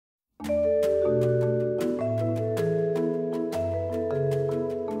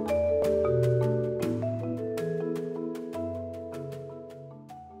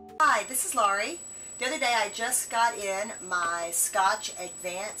today I just got in my Scotch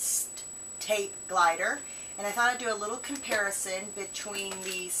Advanced Tape Glider, and I thought I'd do a little comparison between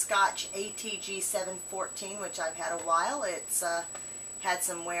the Scotch ATG 714, which I've had a while. It's had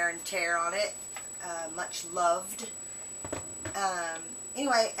some wear and tear on it, much loved.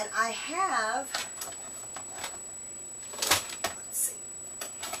 Anyway, and I have, let's see,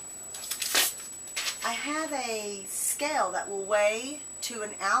 I have a scale that will weigh to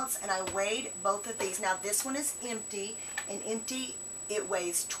an ounce, and I weighed both of these. Now this one is empty, and empty it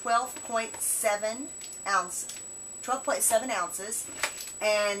weighs 12.7 ounces,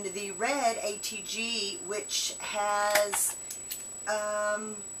 and the red ATG, which has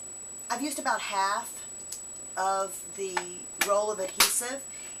I've used about half of the roll of adhesive,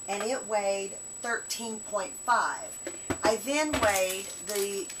 and it weighed 13.5. I then weighed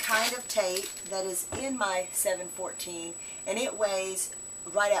the kind of tape that is in my 714, and it weighs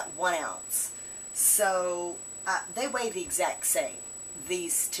right at 1 ounce. So they weigh the exact same,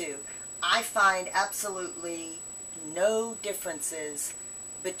 these two. I find absolutely no differences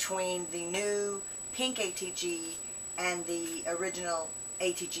between the new pink ATG and the original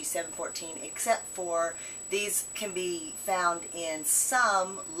ATG 714, except for these can be found in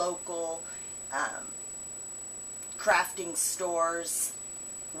some local crafting stores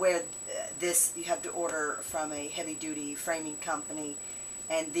where this you have to order from a heavy-duty framing company,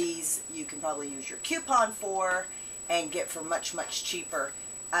 and these you can probably use your coupon for and get for much, much cheaper.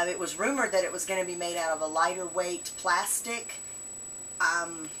 It was rumored that it was going to be made out of a lighter weight plastic.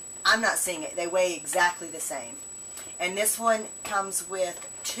 I'm not seeing it. They weigh exactly the same. And this one comes with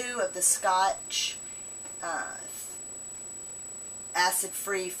 2 of the Scotch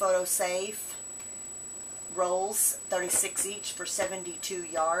acid-free photo-safe rolls, 36 each for 72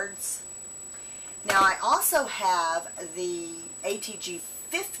 yards. Now I also have the ATG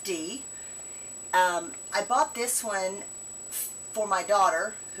 50. I bought this one for my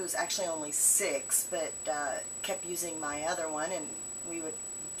daughter, who's actually only 6, but kept using my other one, and we would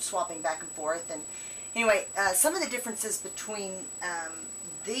swapping back and forth. And anyway, some of the differences between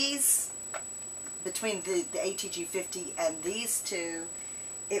between the ATG 50 and these two,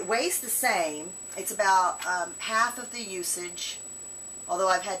 it weighs the same. It's about half of the usage, although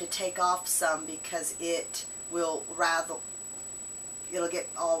I've had to take off some because it will ravel. It'll get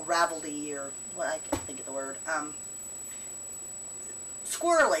all ravelly, or well, I can't think of the word.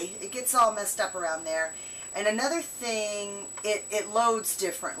 Squirrely. It gets all messed up around there. And another thing, it loads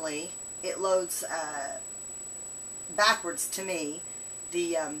differently. It loads backwards to me.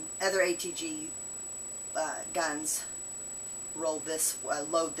 The other ATG guns load this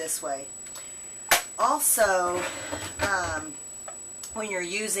way. Also, when you're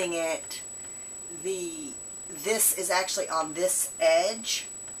using it, this is actually on this edge,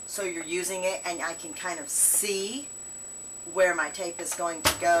 so you're using it, and I can kind of see where my tape is going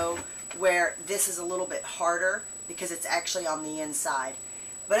to go, where this is a little bit harder because it's actually on the inside.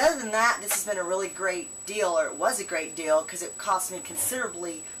 But other than that, this has been a really great deal, or it was a great deal, because it cost me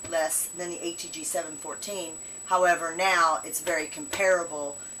considerably less than the ATG 714. However, now it's very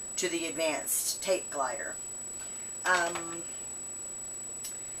comparable to the Advanced Tape Glider.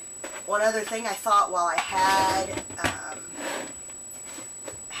 One other thing I thought while I had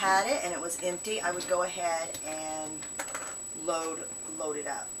it and it was empty, I would go ahead and load it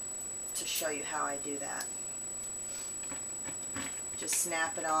up to show you how I do that. Just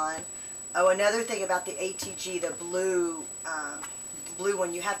snap it on. Oh, another thing about the ATG, the blue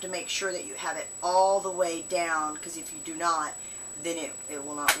one, you have to make sure that you have it all the way down, because if you do not, then it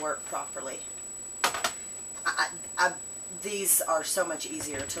will not work properly. These are so much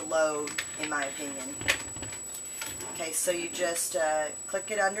easier to load, in my opinion. Okay, so you just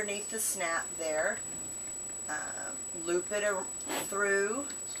click it underneath the snap there, loop it through.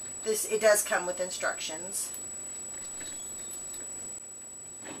 It does come with instructions.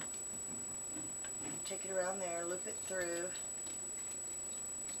 Take it around there, loop it through.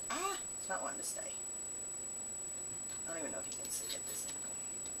 Ah, it's not wanting to stay. I don't even know if you can see it this angle.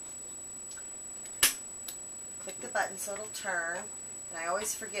 Click the button so it'll turn, and I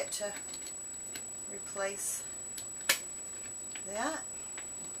always forget to replace that.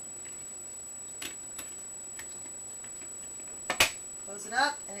 Close it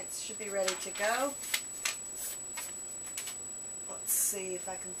up, and it should be ready to go. Let's see if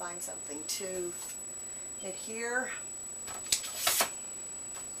I can find something to hit here.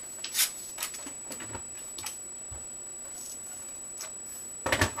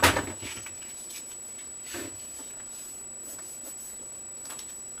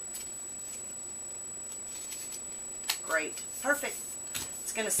 Great. Perfect.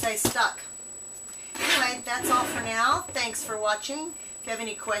 It's going to stay stuck. Anyway, that's all for now. Thanks for watching. If you have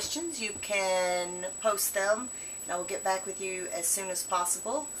any questions, you can post them, and I will get back with you as soon as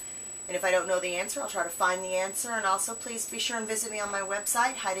possible. And if I don't know the answer, I'll try to find the answer. And also, please be sure and visit me on my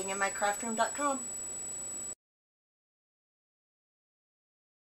website, hidinginmycraftroom.com.